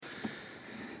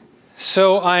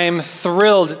So I'm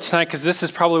thrilled tonight because this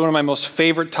is probably one of my most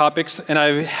favorite topics, and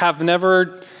I have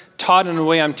never taught in the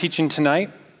way I'm teaching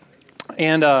tonight.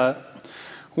 And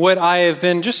what I have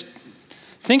been just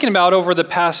thinking about over the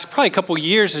past probably couple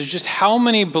years is just how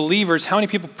many believers, how many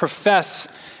people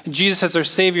profess Jesus as their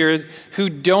Savior who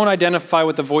don't identify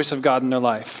with the voice of God in their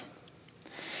life.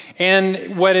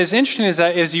 And what is interesting is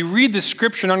that as you read the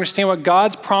scripture and understand what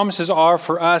God's promises are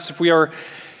for us, if we are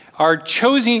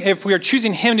choosing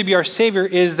Him to be our Savior,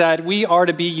 is that we are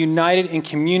to be united in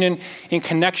communion, in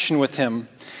connection with Him.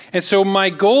 And so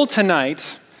my goal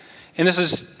tonight, and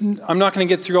I'm not going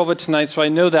to get through all of it tonight, so I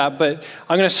know that, but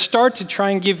I'm going to start to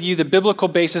try and give you the biblical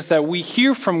basis that we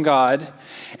hear from God,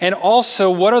 and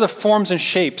also what are the forms and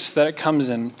shapes that it comes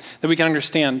in, that we can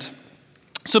understand.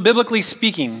 So biblically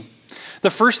speaking,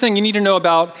 the first thing you need to know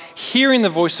about hearing the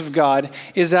voice of God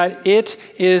is that it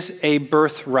is a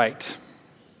birthright.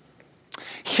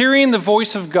 Hearing the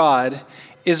voice of God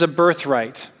is a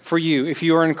birthright for you if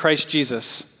you are in Christ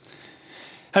Jesus.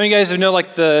 How many of you guys know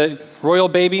like the royal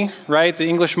baby, right? The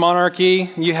English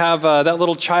monarchy, you have that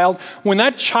little child. When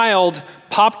that child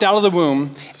popped out of the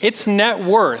womb, its net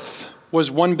worth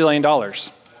was $1 billion.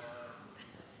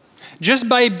 Just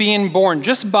by being born,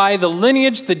 just by the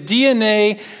lineage, the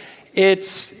DNA,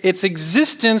 its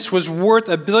existence was worth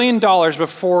 $1 billion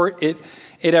before it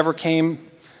ever came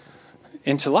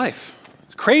into life.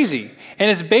 Crazy. And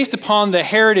it's based upon the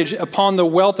heritage, upon the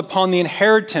wealth, upon the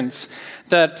inheritance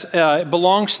that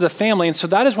belongs to the family. And so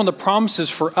that is one of the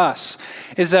promises for us,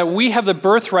 is that we have the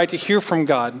birthright to hear from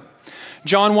God.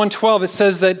 John 1:12, it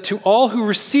says that to all who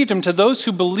received Him, to those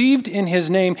who believed in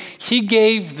His name, He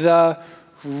gave the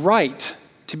right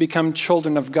to become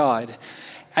children of God.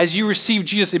 As you receive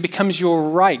Jesus, it becomes your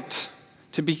right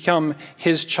to become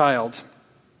His child.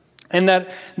 And that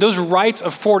those rights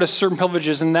afford us certain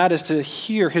privileges, and that is to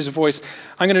hear His voice.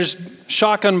 I'm going to just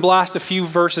shotgun blast a few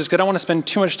verses because I don't want to spend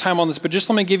too much time on this, but just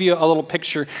let me give you a little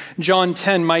picture. John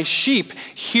 10, my sheep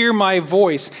hear my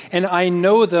voice, and I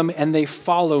know them, and they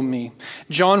follow me.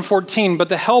 John 14, but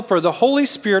the Helper, the Holy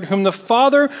Spirit, whom the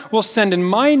Father will send in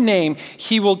my name,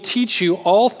 He will teach you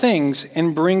all things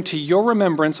and bring to your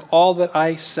remembrance all that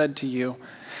I said to you.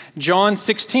 John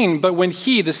 16, but when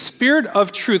He, the Spirit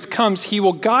of truth, comes, He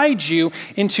will guide you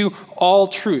into all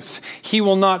truth. He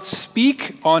will not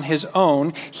speak on His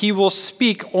own. He will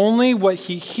speak only what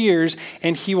He hears,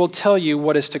 and He will tell you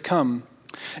what is to come.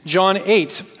 John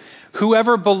 8,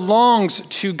 whoever belongs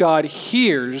to God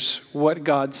hears what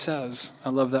God says. I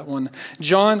love that one.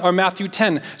 Matthew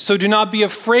 10, so do not be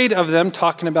afraid of them,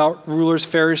 talking about rulers,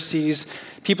 Pharisees,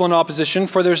 people in opposition,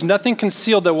 for there's nothing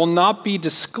concealed that will not be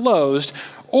disclosed,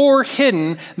 or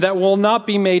hidden that will not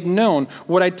be made known.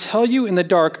 What I tell you in the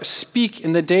dark, speak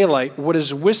in the daylight. What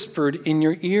is whispered in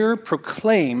your ear,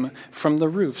 proclaim from the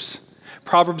roofs.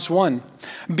 Proverbs 1,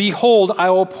 behold,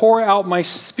 I will pour out my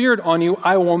Spirit on you.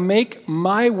 I will make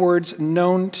my words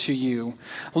known to you.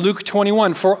 Luke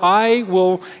 21, for I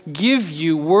will give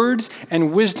you words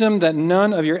and wisdom that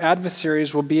none of your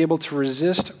adversaries will be able to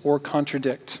resist or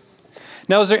contradict.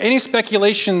 Now, is there any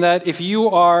speculation that if you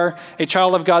are a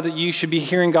child of God that you should be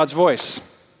hearing God's voice?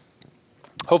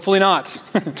 Hopefully not.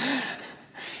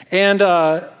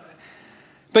 But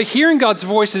hearing God's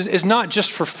voice is not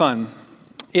just for fun.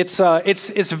 It's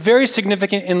very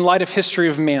significant in light of history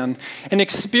of man. And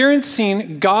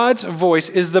experiencing God's voice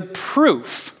is the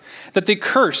proof that the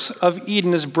curse of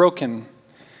Eden is broken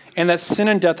and that sin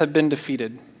and death have been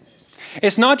defeated.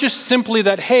 It's not just simply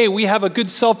that, hey, we have a good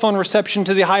cell phone reception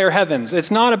to the higher heavens. It's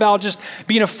not about just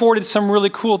being afforded some really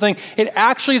cool thing. It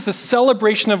actually is the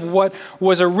celebration of what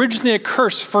was originally a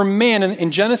curse for man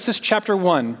in Genesis chapter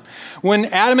 1. When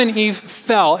Adam and Eve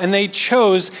fell and they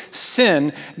chose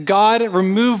sin, God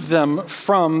removed them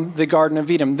from the Garden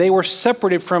of Eden. They were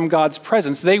separated from God's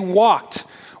presence. They walked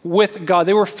with God.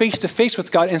 They were face to face with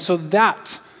God. And so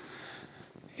that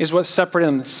is what separated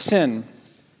them, sin.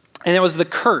 And it was the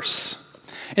curse.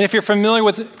 And if you're familiar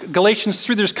with Galatians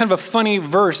 3, there's kind of a funny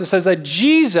verse. It says that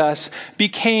Jesus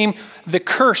became the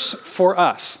curse for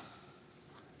us.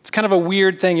 It's kind of a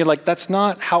weird thing. You're like, that's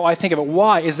not how I think of it.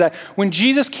 Why? Is that when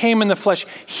Jesus came in the flesh,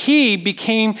 He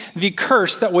became the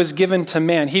curse that was given to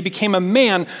man. He became a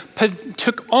man,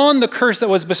 took on the curse that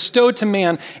was bestowed to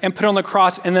man and put it on the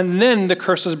cross, and then the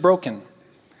curse was broken.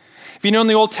 If you know in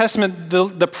the Old Testament,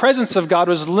 the presence of God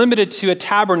was limited to a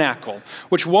tabernacle,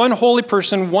 which one holy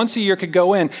person once a year could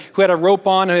go in, who had a rope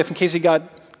on, and if in case he got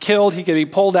killed, he could be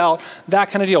pulled out,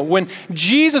 that kind of deal. When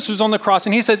Jesus was on the cross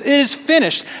and He says, it is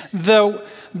finished, the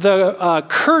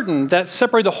curtain that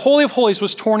separated the Holy of Holies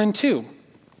was torn in two,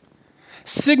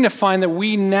 signifying that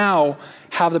we now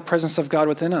have the presence of God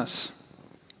within us.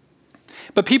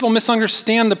 But people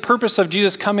misunderstand the purpose of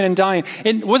Jesus coming and dying.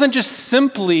 It wasn't just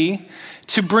simply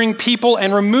to bring people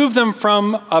and remove them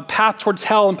from a path towards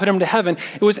hell and put them to heaven.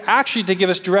 It was actually to give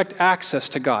us direct access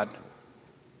to God.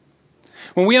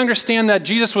 When we understand that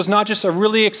Jesus was not just a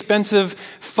really expensive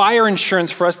fire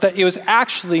insurance for us, that it was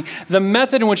actually the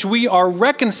method in which we are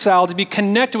reconciled to be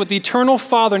connected with the eternal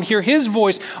Father and hear his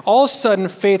voice, all of a sudden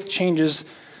faith changes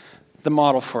the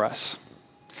model for us.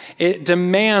 It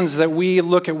demands that we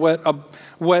look at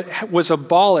what was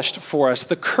abolished for us.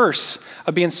 The curse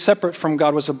of being separate from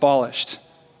God was abolished.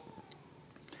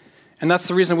 And that's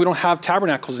the reason we don't have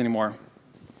tabernacles anymore,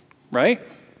 right?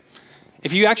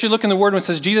 If you actually look in the word when it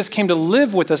says Jesus came to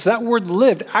live with us, that word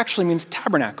lived actually means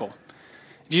tabernacle.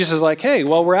 Jesus is like, hey,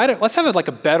 well, we're at it. Let's have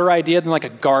a better idea than like a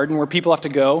garden where people have to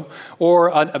go or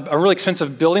a really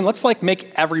expensive building. Let's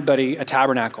make everybody a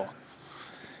tabernacle.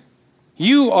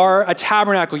 You are a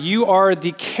tabernacle. You are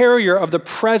the carrier of the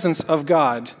presence of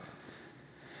God.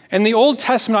 In the Old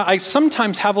Testament, I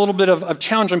sometimes have a little bit of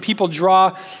challenge when people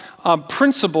draw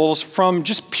principles from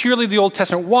just purely the Old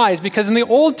Testament. Why? Is because in the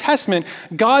Old Testament,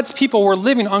 God's people were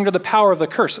living under the power of the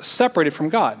curse, separated from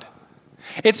God.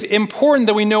 It's important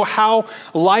that we know how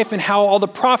life and how all the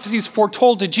prophecies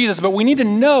foretold to Jesus, but we need to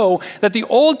know that the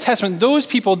Old Testament, those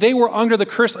people, they were under the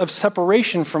curse of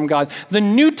separation from God. The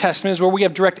New Testament is where we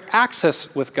have direct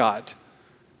access with God.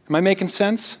 Am I making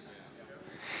sense?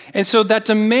 And so that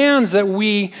demands that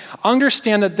we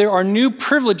understand that there are new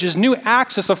privileges, new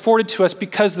access afforded to us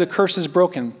because the curse is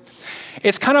broken.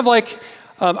 It's kind of like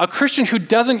a Christian who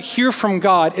doesn't hear from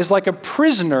God is like a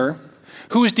prisoner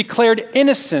who is declared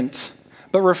innocent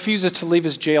but refuses to leave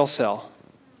his jail cell.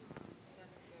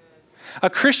 A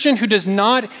Christian who does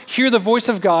not hear the voice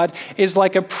of God is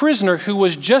like a prisoner who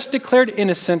was just declared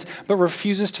innocent but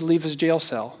refuses to leave his jail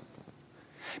cell.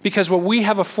 Because what we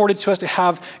have afforded to us to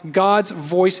have God's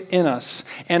voice in us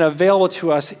and available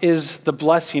to us is the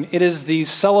blessing. It is the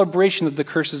celebration that the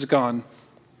curse is gone.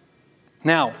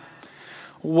 Now,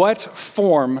 what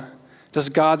form does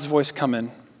God's voice come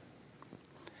in?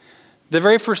 The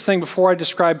very first thing before I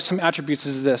describe some attributes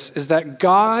is this, is that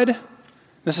God,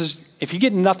 if you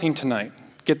get nothing tonight,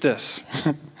 get this.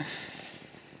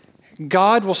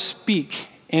 God will speak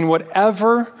in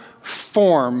whatever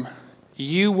form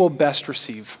you will best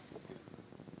receive.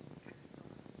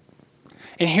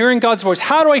 And hearing God's voice,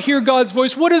 how do I hear God's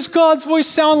voice? What does God's voice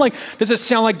sound like? Does it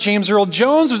sound like James Earl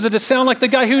Jones? Or does it sound like the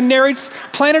guy who narrates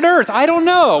Planet Earth? I don't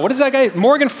know. What is that guy?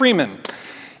 Morgan Freeman.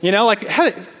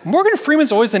 Morgan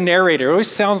Freeman's always the narrator. It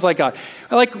always sounds like God.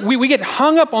 We get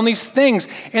hung up on these things.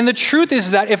 And the truth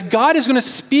is that if God is going to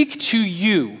speak to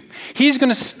you, he's going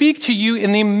to speak to you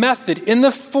in the method, in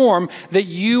the form that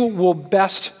you will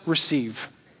best receive.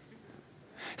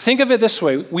 Think of it this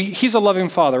way. He's a loving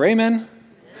father. Amen?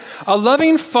 A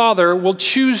loving father will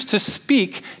choose to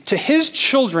speak to his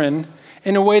children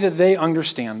in a way that they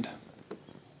understand.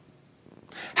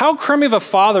 How crummy of a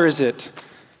father is it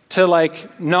to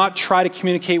not try to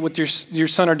communicate with your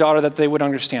son or daughter that they would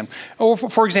understand? Or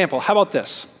for example, how about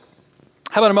this?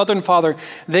 How about a mother and father?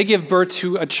 They give birth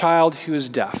to a child who is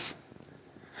deaf.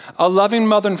 A loving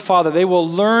mother and father, they will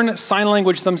learn sign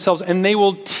language themselves and they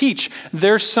will teach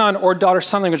their son or daughter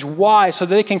sign language. Why? So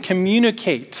they can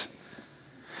communicate.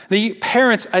 The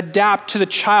parents adapt to the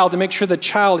child to make sure the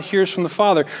child hears from the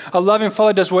father. A loving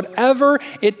father does whatever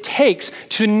it takes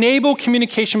to enable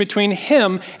communication between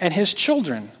him and his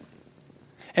children.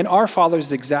 And our Father is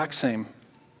the exact same.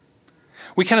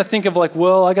 We kind of think of I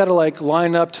got to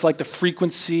line up to the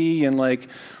frequency and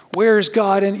where's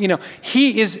God? And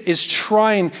he is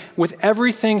trying with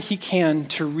everything he can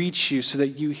to reach you so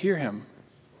that you hear him.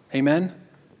 Amen?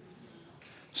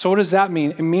 So what does that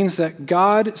mean? It means that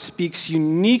God speaks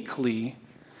uniquely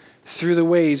through the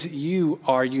ways you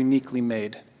are uniquely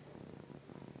made.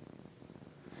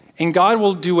 And God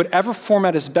will do whatever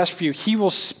format is best for you. He will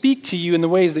speak to you in the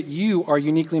ways that you are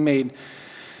uniquely made.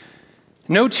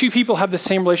 No two people have the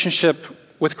same relationship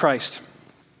with Christ.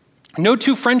 No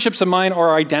two friendships of mine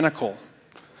are identical.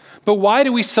 But why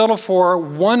do we settle for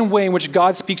one way in which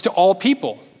God speaks to all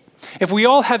people? If we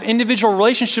all have individual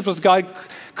relationships with God,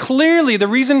 clearly the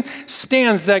reason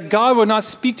stands that God would not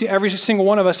speak to every single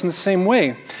one of us in the same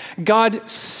way. God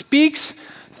speaks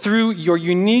through your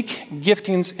unique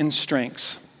giftings and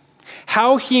strengths.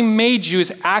 How he made you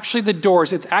is actually the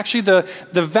doors. It's actually the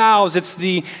valves. It's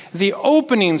the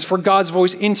openings for God's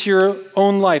voice into your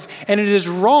own life. And it is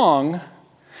wrong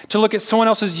to look at someone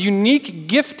else's unique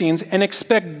giftings and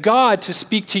expect God to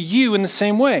speak to you in the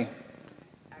same way.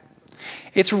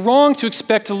 It's wrong to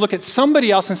expect to look at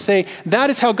somebody else and say, that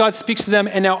is how God speaks to them,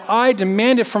 and now I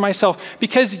demand it for myself,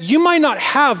 because you might not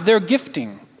have their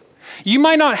gifting. You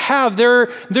might not have their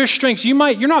strengths.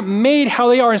 You're not made how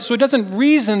they are, and so it doesn't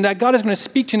reason that God is going to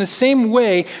speak to you in the same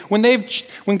way when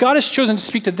God has chosen to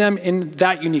speak to them in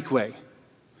that unique way.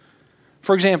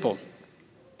 For example,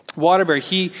 Waterbury,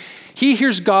 he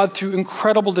hears God through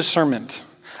incredible discernment.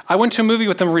 I went to a movie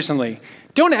with him recently.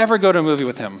 Don't ever go to a movie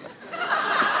with him.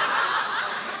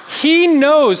 He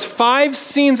knows 5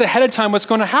 scenes ahead of time what's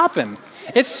going to happen.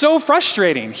 It's so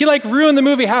frustrating. He ruined the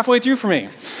movie halfway through for me.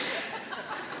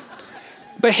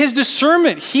 But his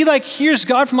discernment, he hears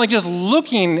God from just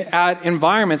looking at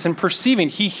environments and perceiving.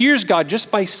 He hears God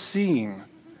just by seeing.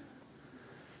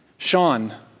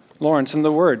 Sean Lawrence in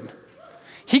the Word.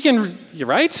 He can,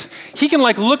 right? He can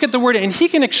look at the Word and he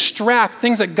can extract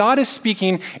things that God is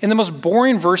speaking in the most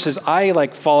boring verses I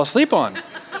fall asleep on.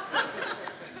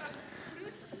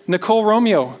 Nicole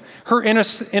Romeo, her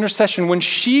intercession, when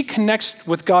she connects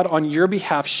with God on your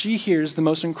behalf, she hears the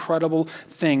most incredible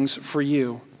things for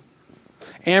you.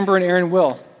 Amber and Aaron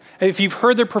Will, if you've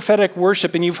heard their prophetic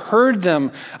worship and you've heard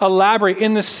them elaborate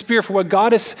in the Spirit for what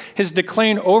God is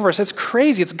declaring over us, it's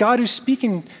crazy. It's God who's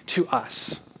speaking to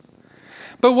us.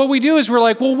 But what we do is we're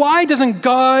well, why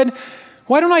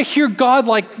don't I hear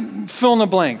God fill in the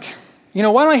blank? Why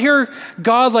don't I hear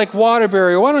God like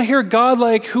Waterbury? Or why don't I hear God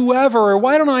like whoever? Or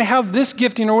why don't I have this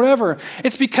gifting or whatever?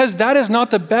 It's because that is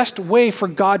not the best way for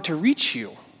God to reach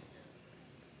you.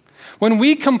 When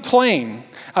we complain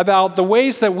about the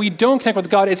ways that we don't connect with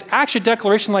God, it's actually a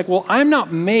declaration well, I'm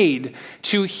not made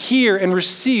to hear and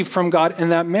receive from God in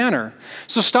that manner.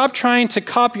 So stop trying to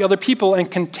copy other people and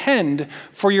contend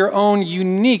for your own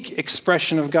unique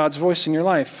expression of God's voice in your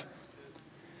life.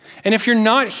 And if you're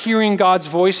not hearing God's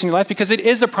voice in your life, because it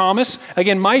is a promise,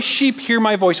 again, my sheep hear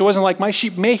my voice. It wasn't my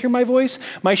sheep may hear my voice,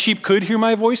 my sheep could hear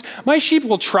my voice, my sheep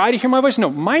will try to hear my voice.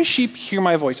 No, my sheep hear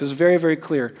my voice. It's very, very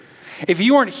clear. If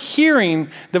you aren't hearing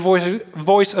the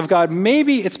voice of God,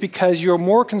 maybe it's because you're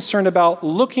more concerned about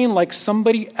looking like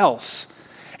somebody else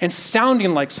and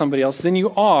sounding like somebody else than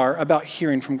you are about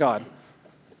hearing from God.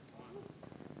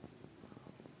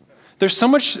 There's so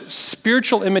much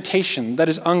spiritual imitation that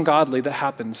is ungodly that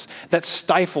happens, that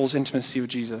stifles intimacy with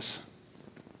Jesus.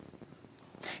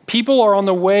 People are on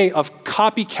the way of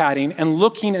copycatting and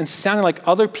looking and sounding like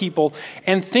other people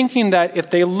and thinking that if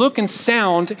they look and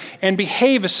sound and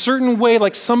behave a certain way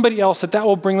like somebody else, that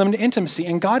will bring them to intimacy.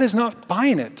 And God is not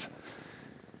buying it.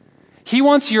 He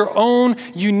wants your own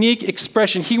unique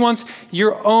expression. He wants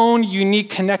your own unique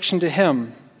connection to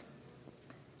Him.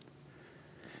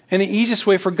 And the easiest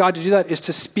way for God to do that is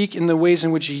to speak in the ways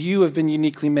in which you have been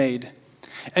uniquely made.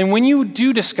 And when you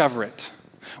do discover it,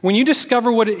 when you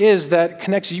discover what it is that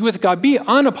connects you with God, be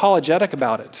unapologetic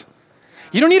about it.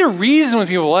 You don't need to reason with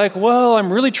people well,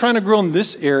 I'm really trying to grow in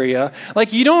this area.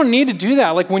 You don't need to do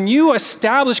that. When you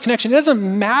establish connection, it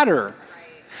doesn't matter.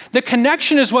 The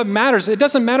connection is what matters. It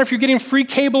doesn't matter if you're getting free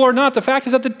cable or not. The fact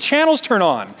is that the channels turn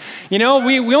on. We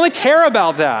only care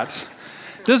about that.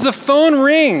 Does the phone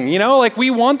ring?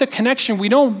 We want the connection. We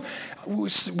don't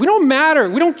matter.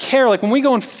 We don't care. When we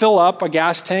go and fill up a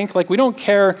gas tank, we don't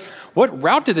care what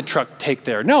route did the truck take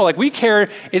there. No, we care,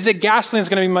 is it gasoline that's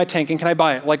going to be in my tank and can I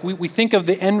buy it? We think of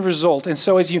the end result. And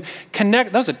so as you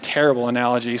connect, that was a terrible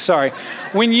analogy, sorry.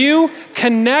 When you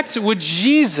connect with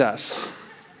Jesus,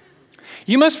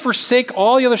 you must forsake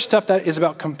all the other stuff that is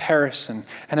about comparison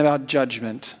and about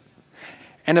judgment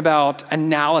and about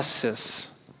analysis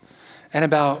and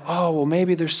about,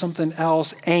 maybe there's something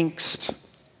else, angst.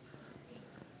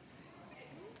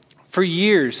 For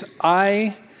years,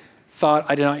 I thought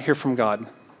I did not hear from God.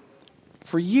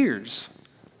 For years.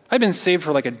 I'd been saved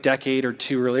for a decade or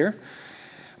two earlier.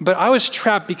 But I was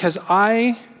trapped because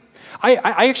I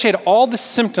actually had all the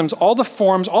symptoms, all the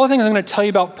forms, all the things I'm going to tell you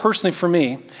about personally for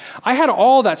me. I had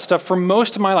all that stuff for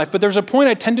most of my life, but there was a point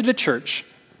I attended a church,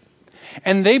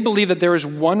 and they believed that there is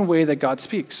one way that God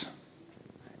speaks.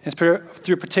 It's through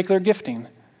a particular gifting.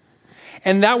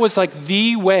 And that was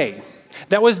the way.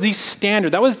 That was the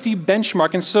standard. That was the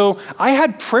benchmark. And so I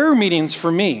had prayer meetings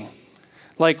for me.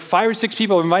 5 or 6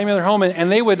 people invited me to their home,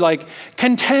 and they would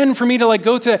contend for me to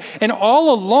go through that. And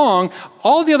all along,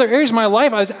 all the other areas of my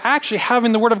life, I was actually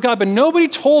having the Word of God, but nobody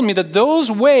told me that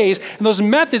those ways and those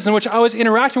methods in which I was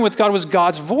interacting with God was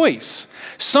God's voice.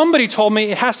 Somebody told me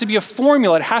it has to be a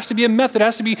formula, it has to be a method, it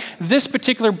has to be this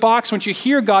particular box in which you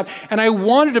hear God. And I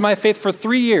wandered in my faith for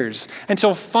 3 years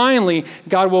until finally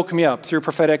God woke me up through a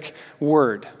prophetic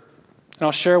word. And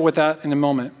I'll share with that in a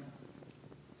moment.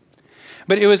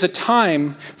 But it was a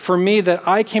time for me that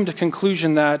I came to the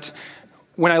conclusion that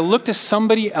when I look to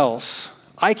somebody else,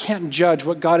 I can't judge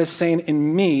what God is saying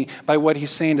in me by what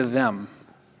He's saying to them.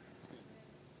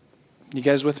 You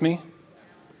guys with me?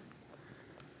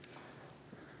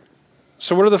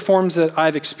 So what are the forms that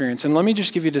I've experienced? And let me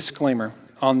just give you a disclaimer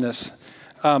on this.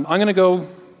 I'm going to go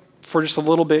for just a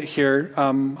little bit here.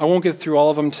 I won't get through all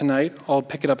of them tonight. I'll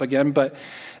pick it up again. But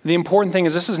the important thing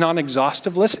is this is not an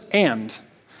exhaustive list. And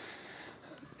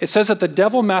it says that the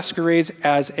devil masquerades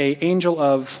as an angel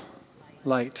of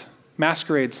light.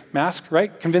 Masquerades. Mask,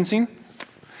 right? Convincing?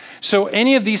 So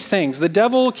any of these things, the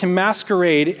devil can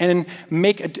masquerade and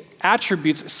make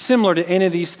attributes similar to any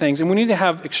of these things. And we need to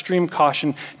have extreme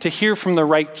caution to hear from the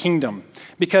right kingdom,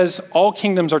 because all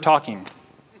kingdoms are talking.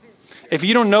 If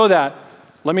you don't know that,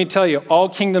 let me tell you, all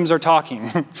kingdoms are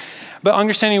talking. But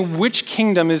understanding which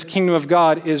kingdom is kingdom of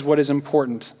God is what is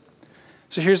important.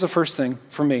 So here's the first thing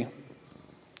for me,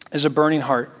 is a burning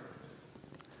heart.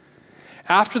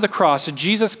 After the cross,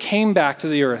 Jesus came back to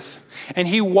the earth, and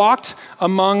he walked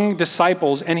among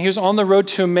disciples, and he was on the road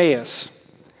to Emmaus.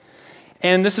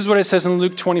 And this is what it says in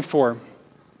Luke 24.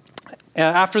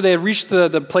 After they had reached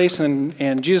the place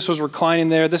and Jesus was reclining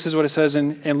there, this is what it says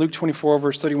in Luke 24,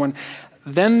 verse 31.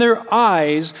 Then their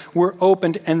eyes were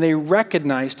opened, and they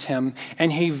recognized him,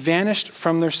 and he vanished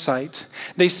from their sight.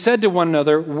 They said to one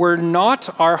another, "Were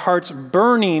not our hearts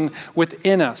burning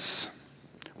within us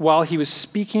while he was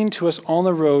speaking to us on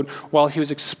the road, while he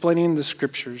was explaining the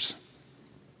scriptures?"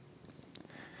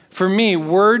 For me,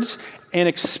 words and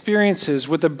experiences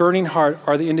with a burning heart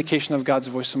are the indication of God's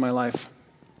voice in my life.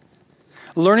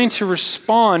 Learning to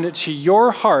respond to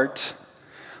your heart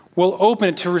will open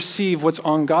it to receive what's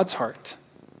on God's heart.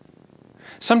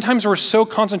 Sometimes we're so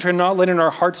concentrated on not letting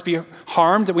our hearts be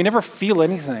harmed that we never feel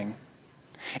anything.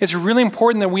 It's really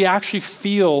important that we actually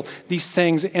feel these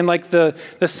things, and like the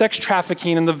sex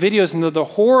trafficking and the videos and the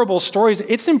horrible stories,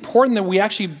 it's important that we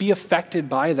actually be affected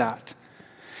by that.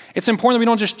 It's important that we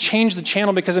don't just change the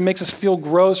channel because it makes us feel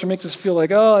gross or makes us feel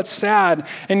like, oh, it's sad,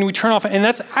 and we turn off. And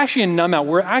that's actually a numb out.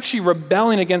 We're actually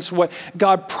rebelling against what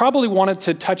God probably wanted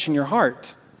to touch in your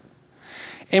heart.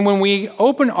 And when we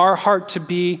open our heart to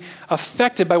be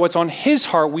affected by what's on his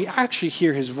heart, we actually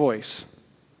hear his voice.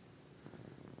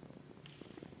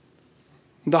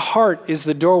 The heart is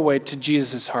the doorway to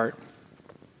Jesus' heart.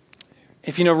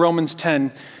 If you know Romans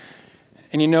 10,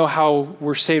 and you know how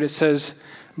we're saved, it says,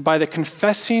 by the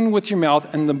confessing with your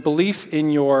mouth and the belief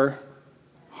in your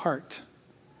heart.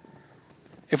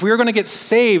 If we are going to get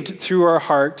saved through our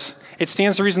heart, it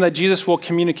stands to reason that Jesus will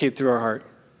communicate through our heart.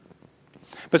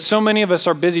 But so many of us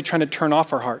are busy trying to turn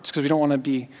off our hearts because we don't want to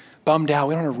be bummed out.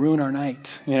 We don't want to ruin our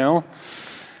night, you know?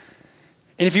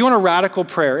 And if you want a radical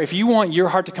prayer, if you want your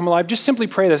heart to come alive, just simply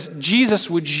pray this. Jesus,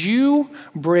 would you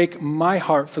break my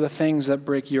heart for the things that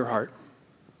break your heart?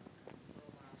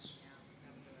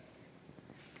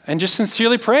 And just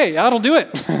sincerely pray. That'll do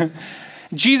it.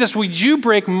 Jesus, would you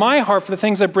break my heart for the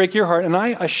things that break your heart? And I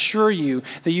assure you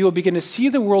that you will begin to see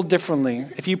the world differently.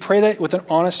 If you pray that with an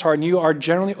honest heart and you are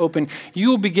generally open, you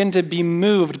will begin to be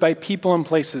moved by people and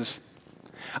places.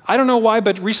 I don't know why,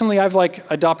 but recently I've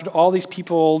adopted all these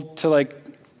people to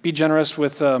be generous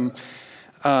with,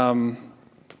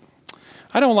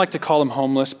 I don't like to call them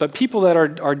homeless, but people that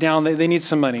are down, they need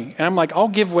some money. And I'm like, I'll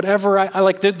give whatever I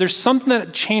like. There's something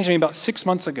that changed me about 6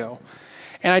 months ago.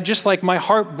 And I just my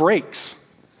heart breaks.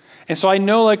 And so I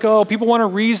know people want to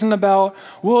reason about,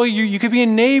 well, you could be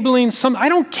enabling some. I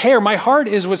don't care. My heart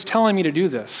is what's telling me to do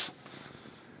this.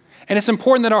 And it's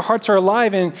important that our hearts are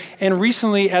alive. And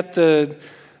recently at the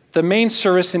main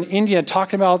service in India,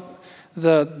 talking about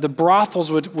the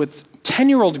brothels with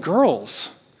 10-year-old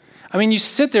girls. I mean, you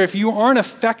sit there, if you aren't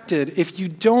affected, if you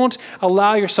don't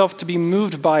allow yourself to be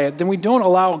moved by it, then we don't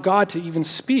allow God to even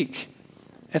speak.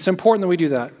 It's important that we do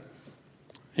that.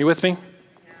 Are you with me?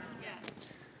 Yeah.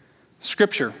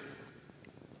 Scripture.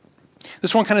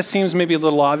 This one kind of seems maybe a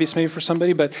little obvious maybe for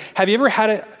somebody, but have you ever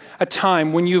had a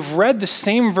time when you've read the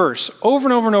same verse over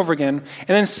and over and over again, and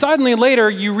then suddenly later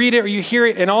you read it or you hear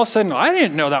it, and all of a sudden, I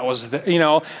didn't know that was,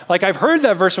 I've heard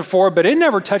that verse before, but it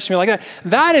never touched me like that.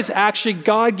 That is actually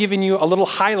God giving you a little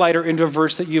highlighter into a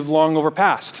verse that you've long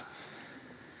overpassed.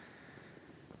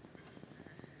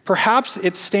 Perhaps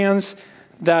it stands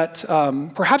out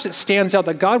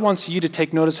that God wants you to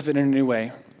take notice of it in a new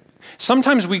way.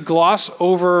 Sometimes we gloss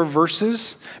over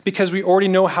verses because we already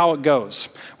know how it goes.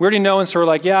 We already know, and so we're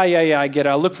like, yeah, I get it.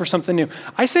 I'll look for something new.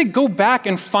 I say go back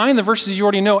and find the verses you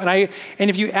already know. And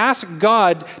if you ask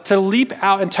God to leap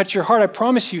out and touch your heart, I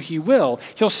promise you he will.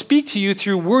 He'll speak to you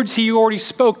through words he already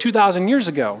spoke 2,000 years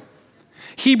ago.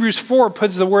 Hebrews 4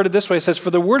 puts the word this way. It says,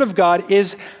 for the word of God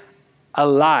is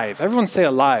alive. Everyone say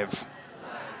alive.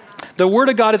 The word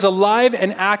of God is alive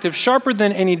and active, sharper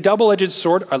than any double-edged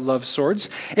sword. I love swords.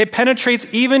 It penetrates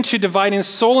even to dividing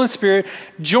soul and spirit,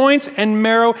 joints and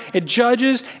marrow. It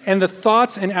judges and the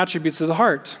thoughts and attributes of the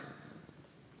heart.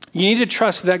 You need to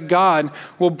trust that God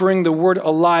will bring the word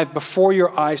alive before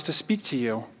your eyes to speak to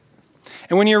you.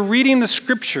 And when you're reading the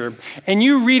scripture and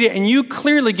you read it and you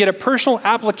clearly get a personal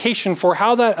application for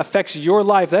how that affects your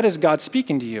life, that is God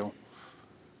speaking to you.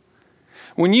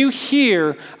 When you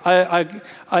hear an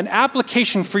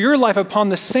application for your life upon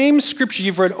the same scripture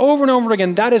you've read over and over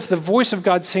again, that is the voice of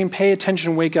God saying, pay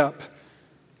attention, wake up.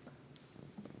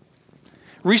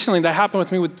 Recently, that happened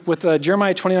with me with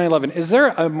Jeremiah 29:11. Is there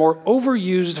a more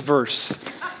overused verse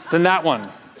than that one?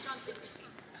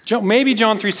 Maybe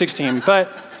John 3:16, but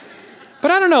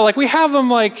I don't know, like we have them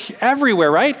like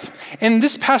everywhere, right? And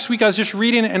this past week I was just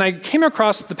reading and I came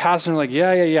across the passage and I'm like,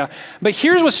 yeah. But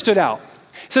here's what stood out.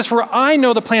 It says, for I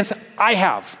know the plans I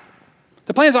have.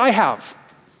 The plans I have.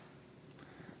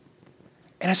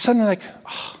 And I suddenly like,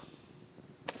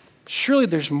 surely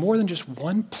there's more than just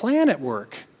one plan at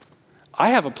work. I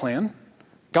have a plan.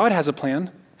 God has a plan.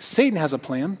 Satan has a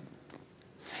plan.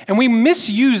 And we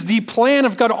misuse the plan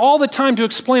of God all the time to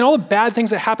explain all the bad things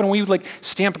that happen. We would like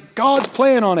stamp God's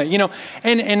plan on it,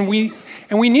 and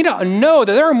we need to know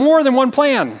that there are more than one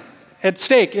plan at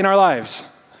stake in our lives.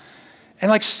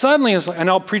 And like suddenly, it's like, and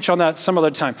I'll preach on that some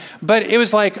other time, but it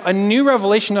was like a new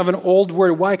revelation of an old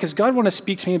word. Why? Because God wanted to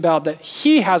speak to me about that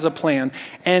he has a plan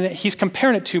and he's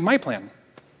comparing it to my plan.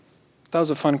 That was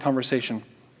a fun conversation.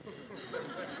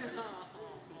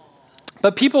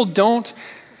 But people don't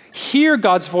hear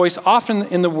God's voice often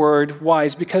in the word. Why?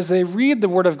 Is because they read the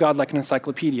word of God like an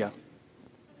encyclopedia.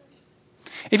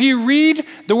 If you read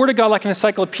the word of God like an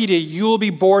encyclopedia, you will be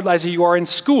bored as you are in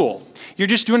school. You're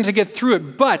just doing it to get through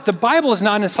it. But the Bible is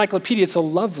not an encyclopedia, it's a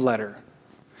love letter.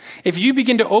 If you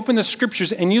begin to open the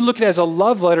scriptures and you look at it as a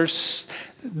love letter,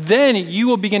 then you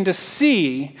will begin to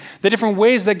see the different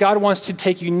ways that God wants to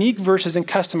take unique verses and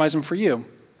customize them for you.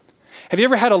 Have you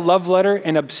ever had a love letter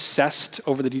and obsessed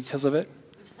over the details of it?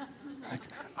 Like,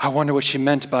 I wonder what she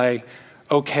meant by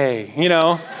okay,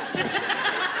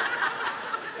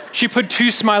 She put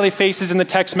 2 smiley faces in the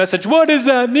text message. What does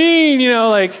that mean?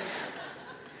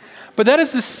 But that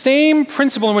is the same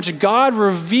principle in which God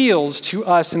reveals to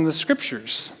us in the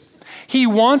scriptures. He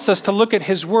wants us to look at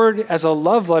his word as a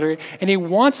love letter, and he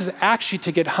wants us actually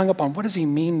to get hung up on what does he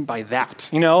mean by that?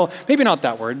 Maybe not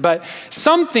that word, but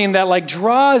something that like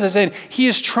draws us in. He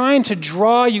is trying to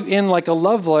draw you in like a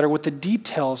love letter with the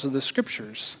details of the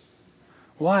scriptures.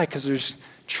 Why? Because there's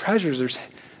treasures,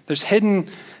 there's hidden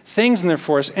things in there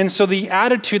for us. And so the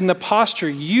attitude and the posture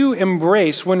you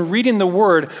embrace when reading the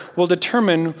word will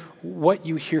determine what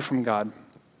you hear from God.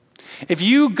 If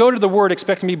you go to the word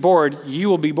expecting to be bored, you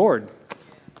will be bored.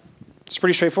 It's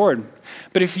pretty straightforward.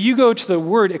 But if you go to the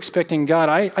word expecting God,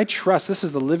 I trust this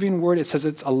is the living word. It says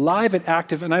it's alive and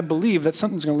active, and I believe that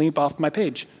something's going to leap off my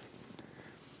page.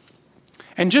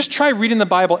 And just try reading the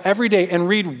Bible every day and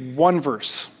read one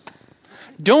verse.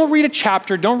 Don't read a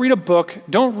chapter, don't read a book,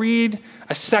 don't read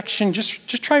a section. Just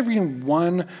try reading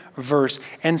one verse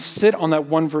and sit on that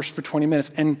one verse for 20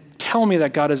 minutes and tell me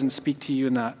that God doesn't speak to you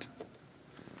in that.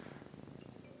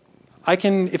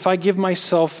 If I give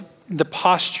myself the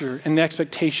posture and the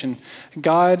expectation,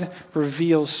 God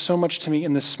reveals so much to me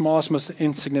in the smallest, most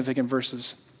insignificant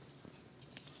verses.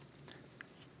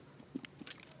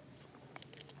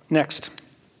 Next,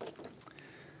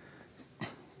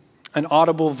 an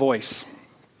audible voice.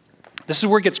 This is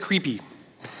where it gets creepy.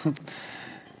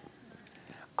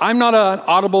 I'm not an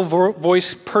audible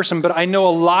voice person, but I know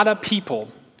a lot of people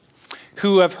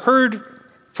who have heard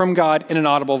from God in an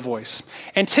audible voice.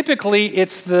 And typically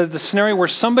it's the scenario where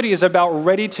somebody is about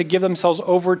ready to give themselves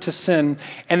over to sin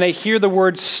and they hear the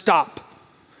word stop.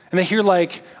 And they hear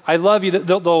like, I love you.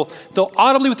 They'll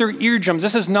audibly with their eardrums.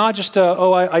 This is not just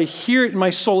I hear it in my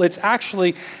soul. It's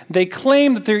actually, they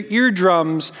claim that their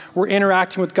eardrums were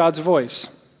interacting with God's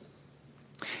voice.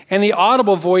 And the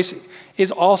audible voice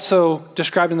is also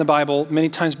described in the Bible many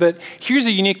times, but here's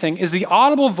a unique thing, is the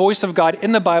audible voice of God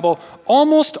in the Bible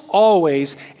almost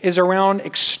always is around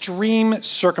extreme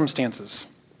circumstances.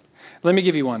 Let me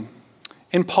give you one.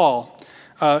 In Paul,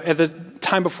 at the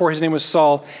time before his name was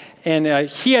Saul, and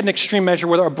he had an extreme measure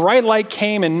where a bright light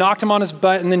came and knocked him on his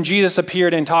butt, and then Jesus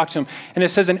appeared and talked to him. And it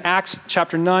says in Acts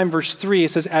chapter 9, verse 3,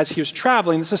 it says, as he was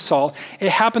traveling, this is Saul,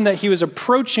 it happened that he was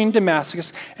approaching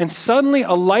Damascus, and suddenly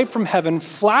a light from heaven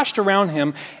flashed around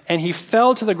him, and he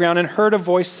fell to the ground and heard a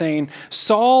voice saying,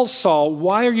 Saul, Saul,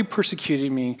 why are you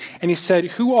persecuting me? And he said,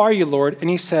 who are you, Lord? And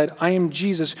he said, I am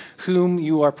Jesus, whom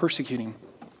you are persecuting.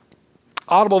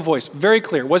 Audible voice, very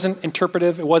clear. It wasn't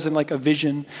interpretive. It wasn't like a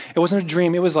vision. It wasn't a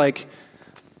dream. It was like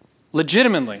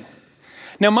legitimately.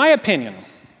 Now, my opinion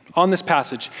on this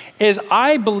passage is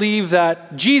I believe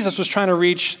that Jesus was trying to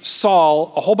reach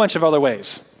Saul a whole bunch of other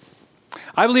ways.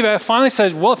 I believe it finally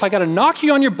says, well, if I got to knock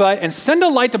you on your butt and send a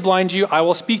light to blind you, I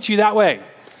will speak to you that way.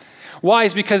 Why?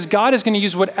 Is because God is going to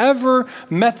use whatever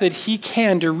method he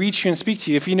can to reach you and speak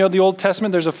to you. If you know the Old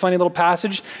Testament, there's a funny little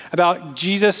passage about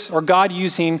Jesus or God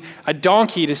using a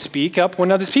donkey to speak up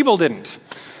when others people didn't.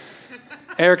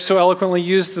 Eric so eloquently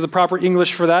used the proper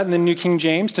English for that in the New King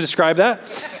James to describe that.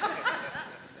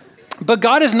 But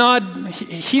God is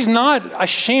he's not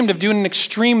ashamed of doing an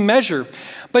extreme measure.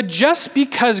 But just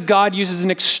because God uses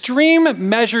an extreme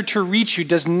measure to reach you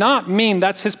does not mean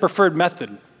that's his preferred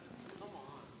method.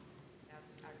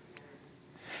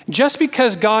 Just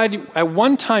because God at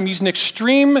one time used an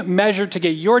extreme measure to get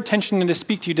your attention and to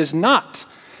speak to you does not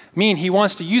mean he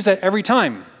wants to use that every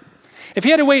time. If he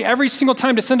had to wait every single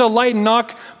time to send a light and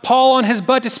knock Paul on his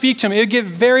butt to speak to him, it would get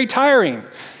very tiring.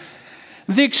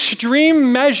 The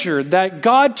extreme measure that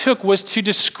God took was to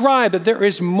describe that there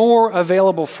is more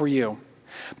available for you.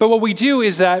 But what we do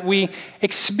is that we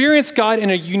experience God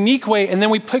in a unique way, and then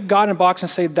we put God in a box and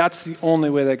say that's the only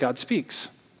way that God speaks.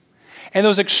 And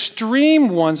those extreme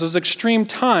ones, those extreme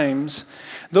times,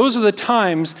 those are the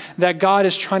times that God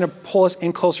is trying to pull us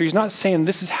in closer. He's not saying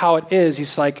this is how it is.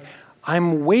 He's like,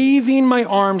 I'm waving my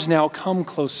arms now, come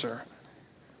closer.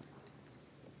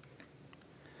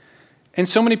 And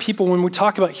so many people, when we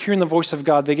talk about hearing the voice of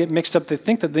God, they get mixed up. They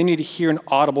think that they need to hear an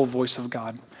audible voice of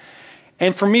God.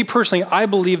 And for me personally, I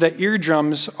believe that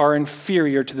eardrums are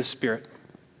inferior to the Spirit.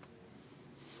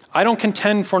 I don't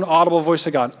contend for an audible voice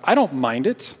of God. I don't mind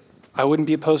it. I wouldn't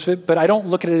be opposed to it, but I don't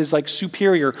look at it as like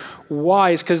superior.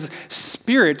 Why? It's because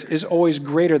spirit is always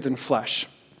greater than flesh.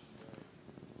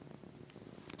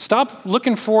 Stop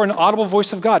looking for an audible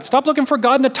voice of God. Stop looking for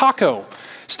God in a taco.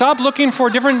 Stop looking for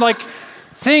different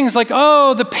things like,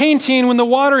 oh, the painting, when the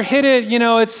water hit it,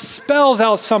 it spells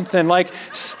out something. Like,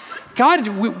 God,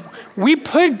 we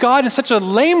put God in such a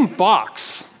lame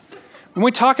box. When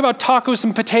we talk about tacos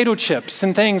and potato chips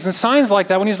and things and signs like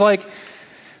that, when he's like,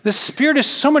 the Spirit is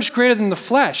so much greater than the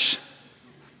flesh.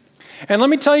 And let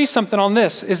me tell you something on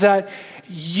this, is that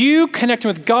you connecting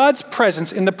with God's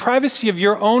presence in the privacy of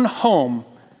your own home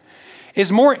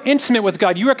is more intimate with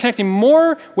God. You are connecting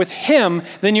more with him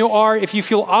than you are if you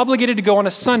feel obligated to go on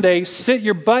a Sunday, sit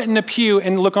your butt in a pew,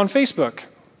 and look on Facebook.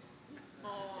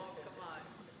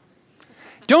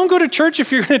 Don't go to church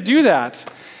if you're going to do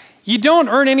that. You don't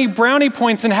earn any brownie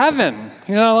points in heaven.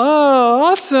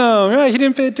 Oh, awesome. Right, he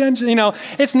didn't pay attention.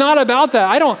 It's not about that.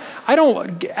 I don't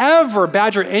ever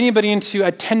badger anybody into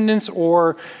attendance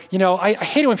or, I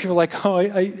hate it when people are like, oh,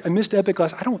 I missed Epic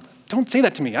class. Don't say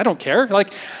that to me. I don't care.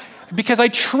 Because I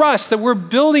trust that we're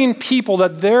building people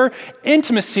that their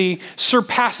intimacy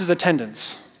surpasses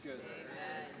attendance.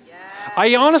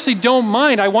 I honestly don't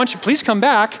mind. I want you, please come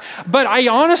back. But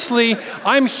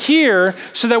I'm here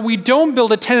so that we don't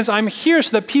build attendance. I'm here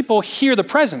so that people hear the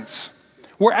presence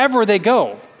wherever they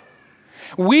go.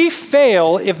 We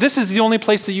fail if this is the only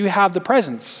place that you have the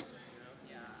presence.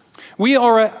 We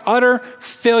are an utter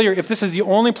failure if this is the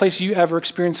only place you ever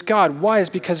experience God. Why? It's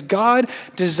because God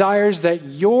desires that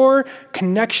your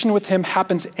connection with him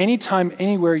happens anytime,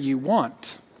 anywhere you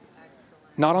want.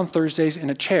 Not on Thursdays in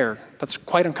a chair. That's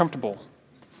quite uncomfortable.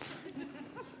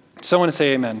 So I want to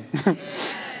say amen.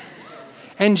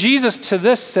 And Jesus to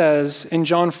this says in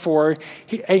John 4,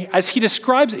 as he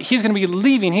describes it, he's going to be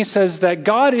leaving. He says that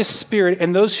God is spirit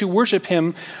and those who worship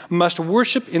him must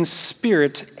worship in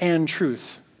spirit and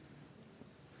truth.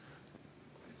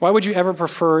 Why would you ever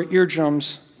prefer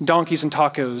eardrums, donkeys, and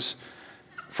tacos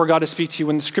for God to speak to you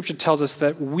when the scripture tells us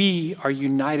that we are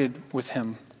united with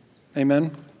him?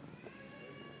 Amen?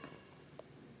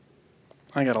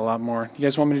 I got a lot more. You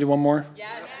guys want me to do one more?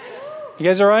 Yes. You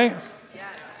guys all right?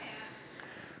 Yes.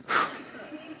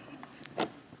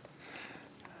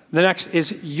 The next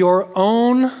is your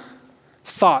own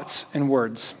thoughts and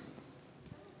words.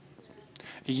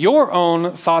 Your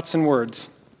own thoughts and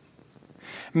words.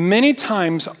 Many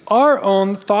times, our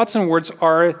own thoughts and words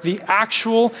are the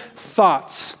actual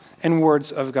thoughts and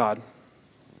words of God.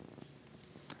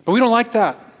 But we don't like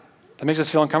that. That makes us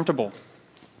feel uncomfortable.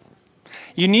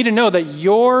 You need to know that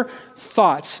your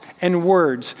thoughts and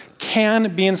words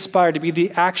can be inspired to be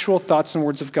the actual thoughts and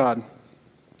words of God.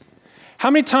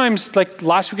 How many times,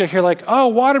 last week I hear oh,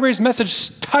 Waterbury's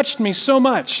message touched me so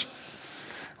much.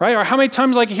 Right? Or how many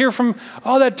times I hear from,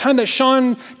 that time that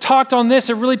Sean talked on this,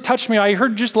 it really touched me. I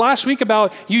heard just last week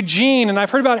about Eugene, and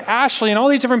I've heard about Ashley and all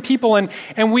these different people, and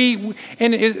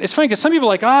it's funny because some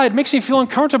people are it makes me feel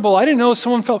uncomfortable. I didn't know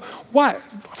someone felt, what?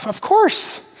 Of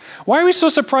course. Why are we so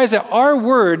surprised that our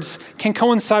words can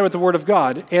coincide with the word of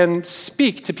God and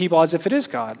speak to people as if it is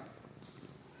God?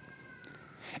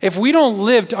 If we don't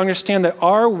live to understand that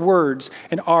our words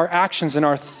and our actions and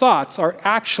our thoughts are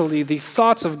actually the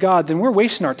thoughts of God, then we're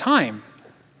wasting our time.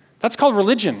 That's called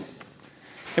religion.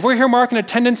 If we're here marking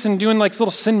attendance and doing like little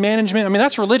sin management, I mean,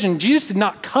 that's religion. Jesus did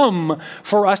not come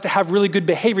for us to have really good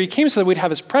behavior. He came so that we'd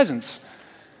have his presence.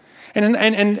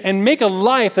 And make a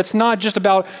life that's not just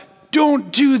about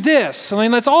don't do this. I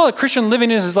mean, that's all a Christian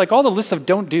living is like all the lists of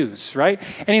don't do's, right?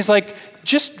 And he's like,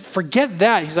 just forget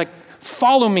that. He's like,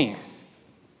 follow me.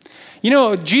 You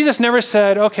know, Jesus never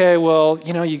said, okay, well,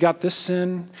 you know, you got this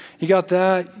sin, you got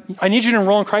that. I need you to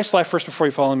enroll in Christ's life first before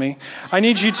you follow me. I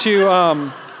need you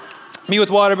to meet with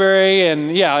Waterbury and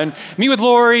meet with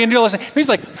Lori and do all this. He's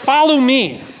like, follow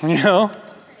me, you know?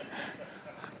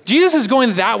 Jesus is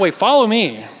going that way, follow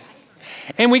me.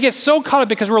 And we get so caught up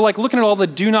because we're like looking at all the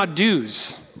do not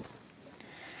do's.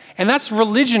 And that's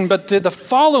religion, but the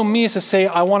follow me is to say,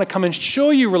 I want to come and show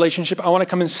you relationship. I want to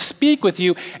come and speak with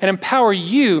you and empower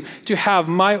you to have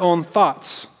my own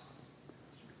thoughts.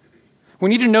 We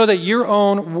need to know that your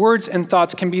own words and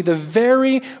thoughts can be the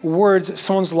very words that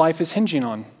someone's life is hinging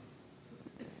on.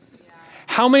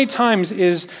 How many times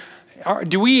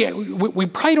do we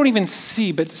probably don't even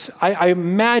see, but I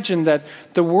imagine that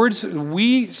the words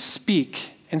we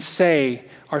speak and say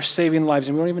are saving lives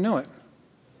and we don't even know it.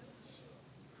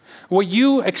 What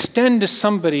you extend to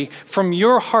somebody from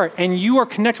your heart and you are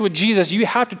connected with Jesus, you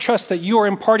have to trust that you are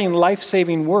imparting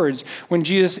life-saving words when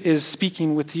Jesus is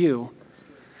speaking with you.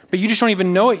 But you just don't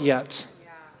even know it yet.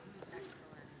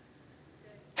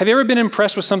 Have you ever been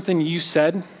impressed with something you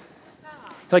said? You're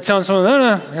like telling someone,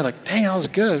 no. You're like, dang, that was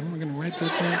good. We're going to write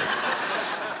that down.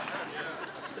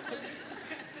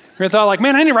 You're thought like,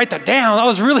 man, I didn't write that down. That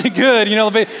was really good. You know,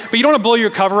 but you don't want to blow your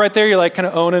cover right there. You're like kind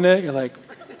of owning it. You're like,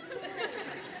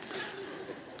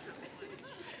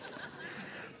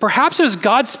 perhaps it was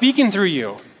God speaking through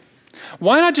you.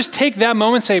 Why not just take that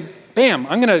moment and say, bam,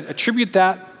 I'm going to attribute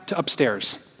that to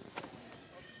upstairs.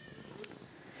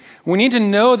 We need to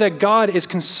know that God is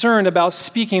concerned about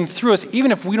speaking through us,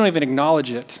 even if we don't even acknowledge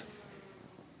it.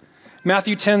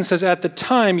 Matthew 10 says, at the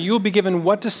time you will be given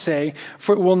what to say,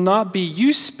 for it will not be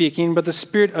you speaking, but the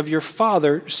Spirit of your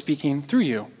Father speaking through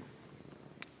you.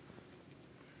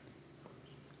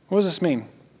 What does this mean?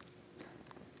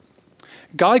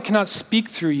 God cannot speak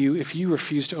through you if you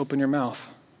refuse to open your mouth.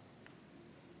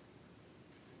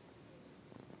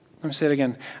 Let me say it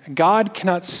again. God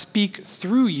cannot speak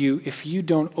through you if you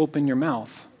don't open your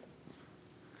mouth.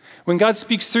 When God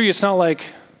speaks through you, it's not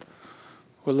like,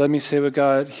 well, let me say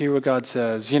hear what God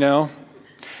says, you know?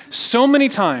 So many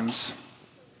times,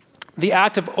 the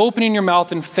act of opening your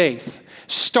mouth in faith,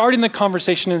 starting the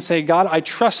conversation and say, God, I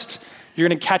trust you're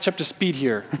going to catch up to speed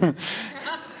here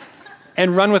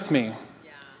and run with me.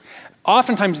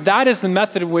 Oftentimes, that is the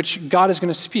method in which God is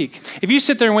going to speak. If you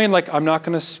sit there and wait like, I'm not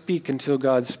going to speak until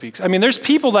God speaks. I mean, there's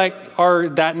people that are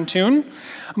that in tune,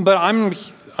 but I'm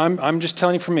just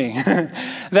telling you for me,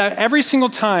 that every single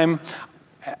time,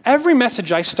 every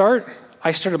message I start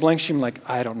a blank sheet. I'm like,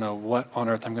 I don't know what on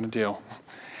earth I'm going to do.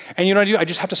 And you know what I do? I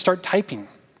just have to start typing.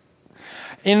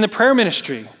 In the prayer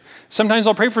ministry, sometimes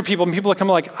I'll pray for people and people will come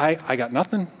like, I got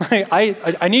nothing.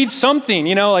 I need something,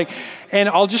 you know, like, and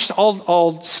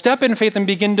I'll step in faith and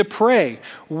begin to pray.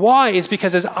 Why? It's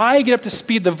because as I get up to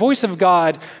speed, the voice of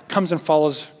God comes and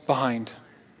follows behind.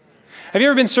 Have you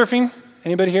ever been surfing?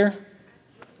 Anybody here?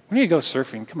 We need to go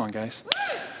surfing. Come on, guys.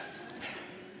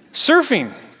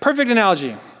 Surfing, perfect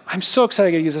analogy. I'm so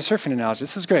excited to use a surfing analogy.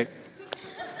 This is great.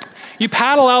 You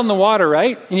paddle out in the water,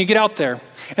 right? And you get out there,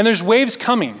 and there's waves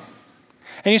coming.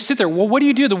 And you sit there, well, what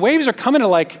do? The waves are coming at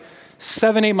like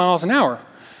 7-8 miles an hour.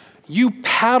 You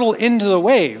paddle into the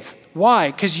wave.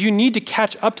 Why? Because you need to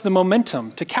catch up to the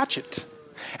momentum to catch it.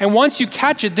 And once you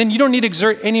catch it, then you don't need to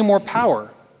exert any more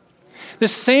power. The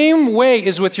same way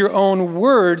is with your own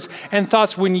words and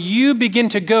thoughts. When you begin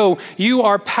to go, you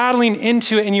are paddling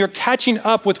into it and you're catching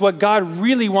up with what God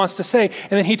really wants to say, and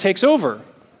then he takes over.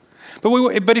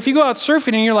 But if you go out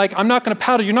surfing and you're like, I'm not going to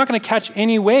paddle, you're not going to catch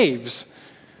any waves.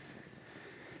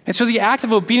 And so the act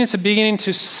of obedience of beginning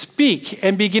to speak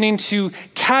and beginning to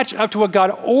catch up to what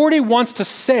God already wants to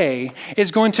say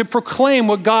is going to proclaim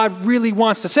what God really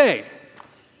wants to say.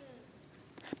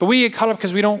 But we get caught up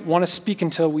because we don't want to speak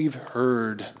until we've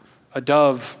heard a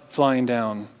dove flying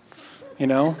down, you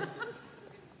know?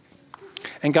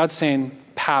 And God's saying,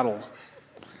 paddle.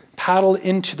 Paddle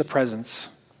into the presence.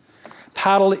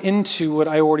 Paddle into what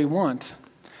I already want.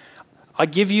 I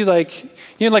give you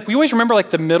we always remember like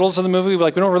the middles of the movie.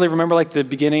 Like we don't really remember like the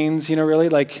beginnings, really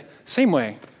like same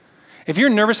way. If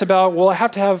you're nervous about, well, I have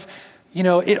to have,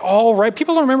 it all right.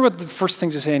 People don't remember what the first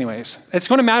things to say anyways. It's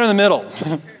going to matter in the middle.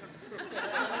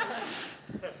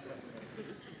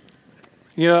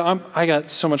 I got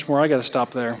so much more. I got to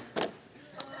stop there.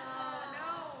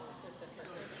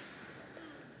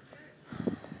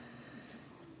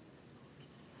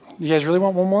 You guys really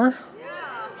want one more?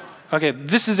 Yeah. Okay,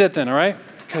 this is it then, all right?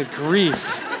 Good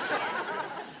grief.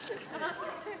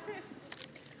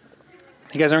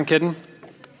 You guys aren't kidding?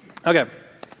 Okay.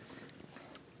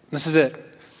 This is it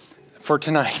for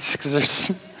tonight,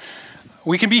 because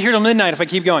we can be here till midnight if I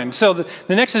keep going. So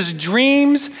the next is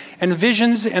dreams and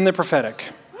visions and the prophetic.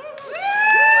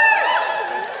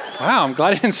 Wow, I'm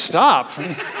glad I didn't stop.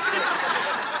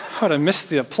 I would have missed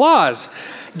the applause.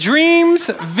 Dreams,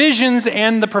 visions,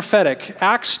 and the prophetic.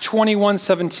 Acts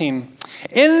 21:17.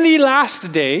 In the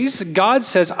last days, God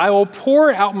says, I will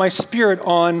pour out my spirit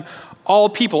on all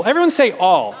people. Everyone say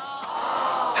all.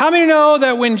 How many know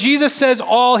that when Jesus says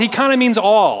all, he kind of means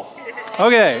all?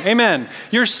 Okay, amen.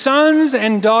 Your sons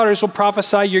and daughters will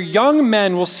prophesy, your young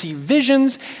men will see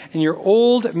visions, and your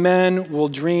old men will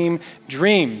dream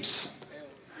dreams.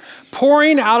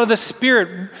 Pouring out of the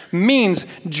Spirit means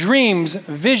dreams,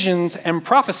 visions, and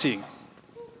prophecy.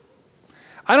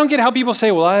 I don't get how people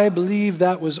say, well, I believe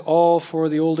that was all for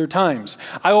the older times.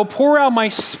 I will pour out my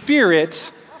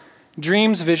Spirit,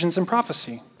 dreams, visions, and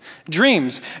prophecy.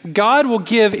 Dreams. God will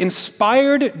give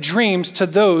inspired dreams to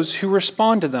those who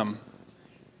respond to them.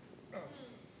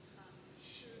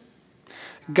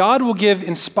 God will give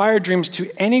inspired dreams to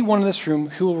anyone in this room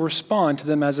who will respond to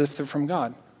them as if they're from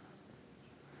God.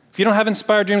 If you don't have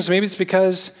inspired dreams, maybe it's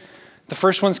because the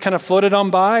first one's kind of floated on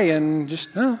by and just,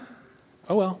 oh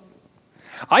well.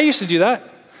 I used to do that.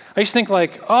 I used to think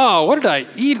like, oh, what did I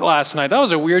eat last night? That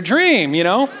was a weird dream,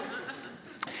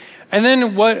 And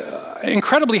then what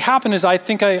incredibly happened is I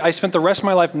think I spent the rest of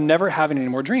my life never having any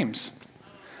more dreams.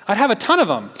 I'd have a ton of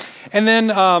them. And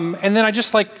then I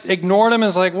just ignored them and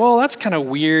was like, well, that's kind of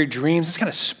weird dreams. It's kind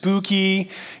of spooky.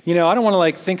 I don't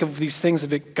want to think of these things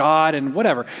as God and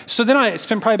whatever. So then I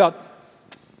spent probably about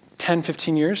 10,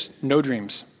 15 years, no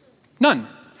dreams. None.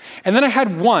 And then I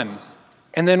had one.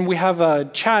 And then we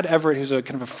have Chad Everett, who's a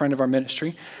kind of a friend of our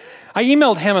ministry. I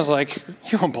emailed him. I was like,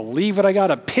 you won't believe what I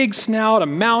got. A pig snout, a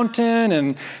mountain,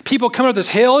 and people coming up this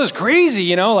hill. It was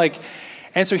crazy,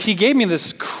 And so he gave me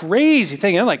this crazy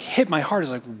thing, and it hit my heart.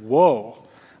 It's like, whoa,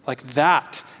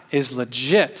 that is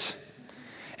legit.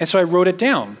 And so I wrote it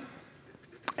down.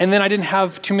 And then I didn't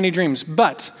have too many dreams,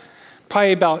 but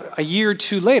probably about a year or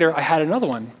two later, I had another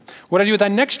one. What I do with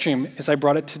that next dream is I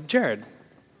brought it to Jared.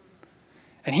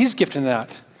 And he's gifted in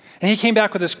that. And he came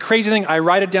back with this crazy thing. I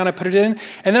write it down, I put it in,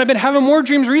 and then I've been having more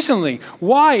dreams recently.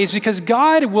 Why? It's because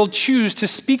God will choose to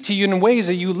speak to you in ways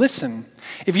that you listen.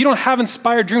 If you don't have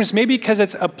inspired dreams, maybe because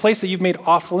it's a place that you've made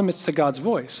off limits to God's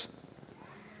voice.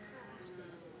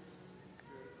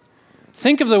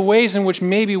 Think of the ways in which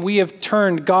maybe we have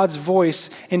turned God's voice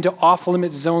into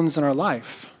off-limit zones in our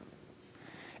life.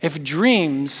 If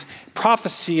dreams,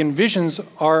 prophecy, and visions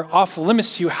are off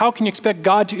limits to you, how can you expect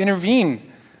God to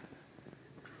intervene?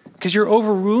 Because you're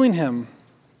overruling him.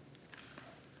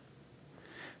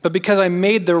 But because I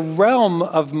made the realm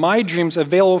of my dreams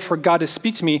available for God to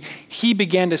speak to me, he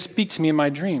began to speak to me in my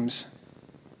dreams.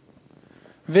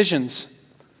 Visions.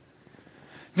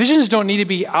 Visions don't need to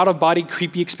be out-of-body,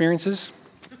 creepy experiences.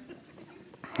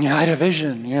 Yeah, I had a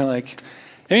vision.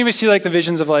 Anybody see the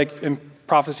visions of in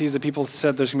prophecies that people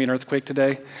said there's going to be an earthquake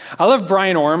today? I love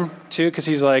Brian Orm, too, because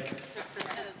he's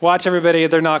watch everybody,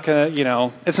 they're not going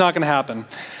to, it's not going to happen.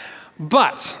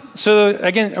 But, so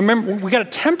again, remember, we got to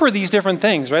temper these different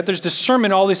things, right? There's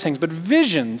discernment, all these things. But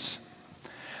visions,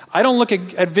 I don't look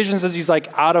at visions as these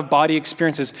out-of-body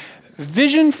experiences.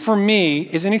 Vision for me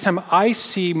is anytime I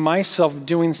see myself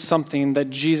doing something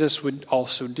that Jesus would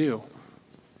also do.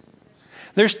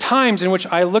 There's times in which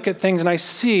I look at things and I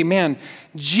see, man,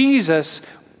 Jesus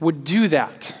would do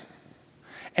that.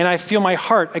 And I feel my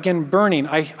heart, again, burning.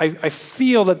 I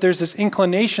feel that there's this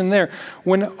inclination there.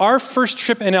 When our first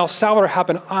trip in El Salvador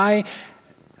happened, I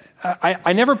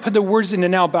never put the words into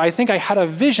now, but I think I had a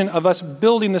vision of us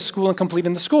building the school and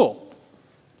completing the school.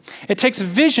 It takes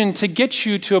vision to get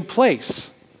you to a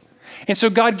place. And so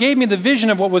God gave me the vision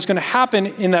of what was going to happen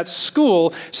in that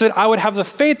school so that I would have the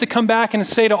faith to come back and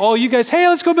say to all you guys, hey,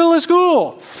 let's go build a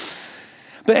school.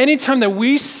 But anytime that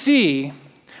we see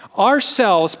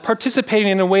ourselves participating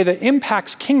in a way that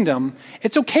impacts kingdom,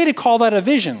 it's okay to call that a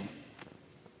vision.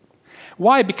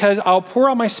 Why? Because I'll pour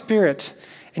out my spirit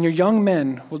and your young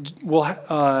men will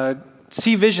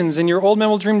see visions and your old men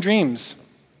will dream dreams.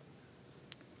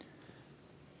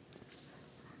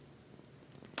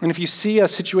 And if you see a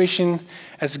situation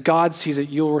as God sees it,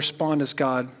 you'll respond as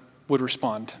God would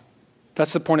respond.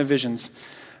 That's the point of visions.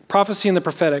 Prophecy and the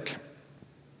prophetic.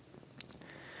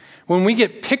 When we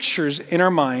get pictures in our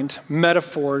mind,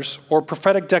 metaphors, or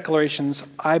prophetic declarations,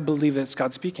 I believe that it's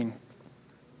God speaking.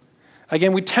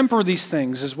 Again, we temper these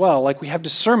things as well, like we have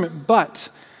discernment, but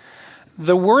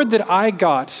the word that I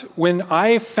got when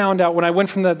I went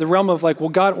from the realm of like, well,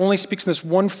 God only speaks in this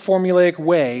one formulaic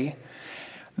way,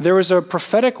 there was a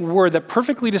prophetic word that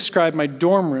perfectly described my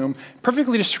dorm room,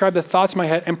 perfectly described the thoughts in my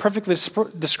head, and perfectly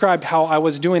described how I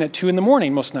was doing at 2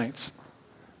 a.m. most nights.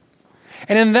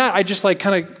 And in that, I just like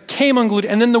kind of came unglued,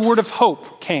 and then the word of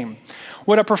hope came.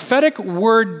 What a prophetic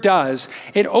word does,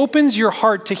 it opens your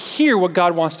heart to hear what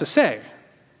God wants to say.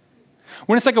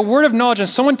 When it's like a word of knowledge and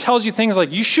someone tells you things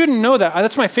like, you shouldn't know that.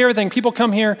 That's my favorite thing. People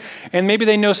come here and maybe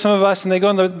they know some of us and they go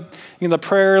in the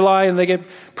prayer line and they get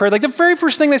prayer. Like the very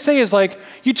first thing they say is like,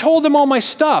 you told them all my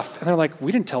stuff. And they're like,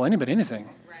 we didn't tell anybody anything.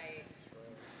 Right.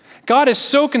 God is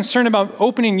so concerned about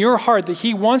opening your heart that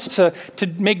he wants to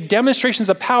make demonstrations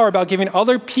of power about giving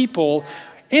other people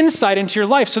insight into your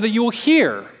life so that you will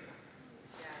hear.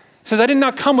 It says, I did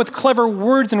not come with clever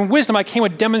words and wisdom. I came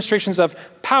with demonstrations of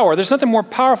power. There's nothing more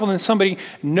powerful than somebody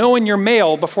knowing your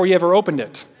mail before you ever opened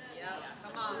it. Yeah.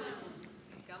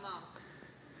 Come on.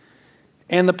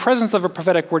 And the presence of a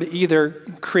prophetic word either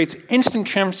creates instant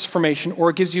transformation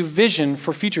or it gives you vision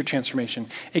for future transformation.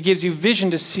 It gives you vision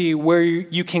to see where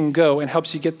you can go and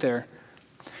helps you get there.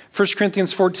 1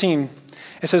 Corinthians 14,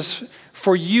 it says,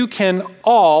 for you can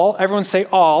all, everyone say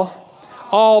all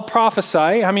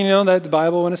prophesy. How many know that the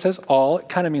Bible, when it says all, it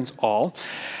kind of means all,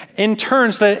 in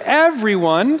turns that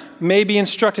everyone may be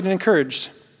instructed and encouraged.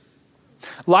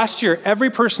 Last year,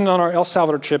 every person on our El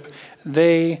Salvador trip,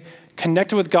 they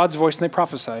connected with God's voice and they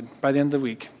prophesied by the end of the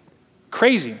week.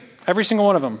 Crazy, every single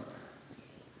one of them.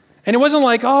 And it wasn't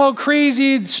like, oh,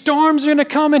 crazy, storms are going to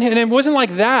come, and it wasn't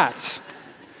like that.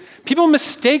 People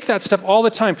mistake that stuff all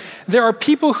the time. There are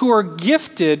people who are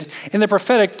gifted in the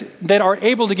prophetic that are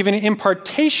able to give an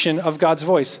impartation of God's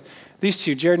voice. These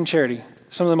two, Jared and Charity,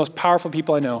 some of the most powerful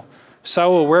people I know.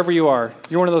 Saul, wherever you are,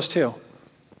 you're one of those too.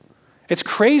 It's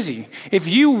crazy. If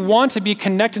you want to be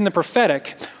connected in the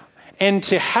prophetic and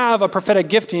to have a prophetic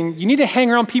gifting, you need to hang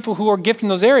around people who are gifted in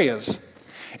those areas.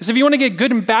 It's if you want to get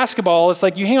good in basketball, it's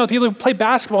like you hang out with people who play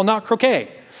basketball, not croquet.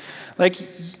 Like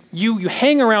you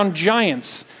hang around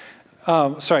giants.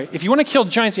 If you want to kill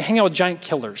giants, you hang out with giant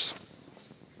killers.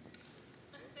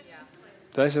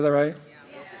 Did I say that right?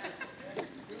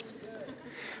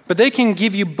 But they can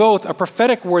give you both a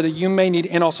prophetic word that you may need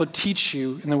and also teach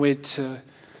you in the way to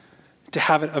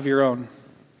have it of your own.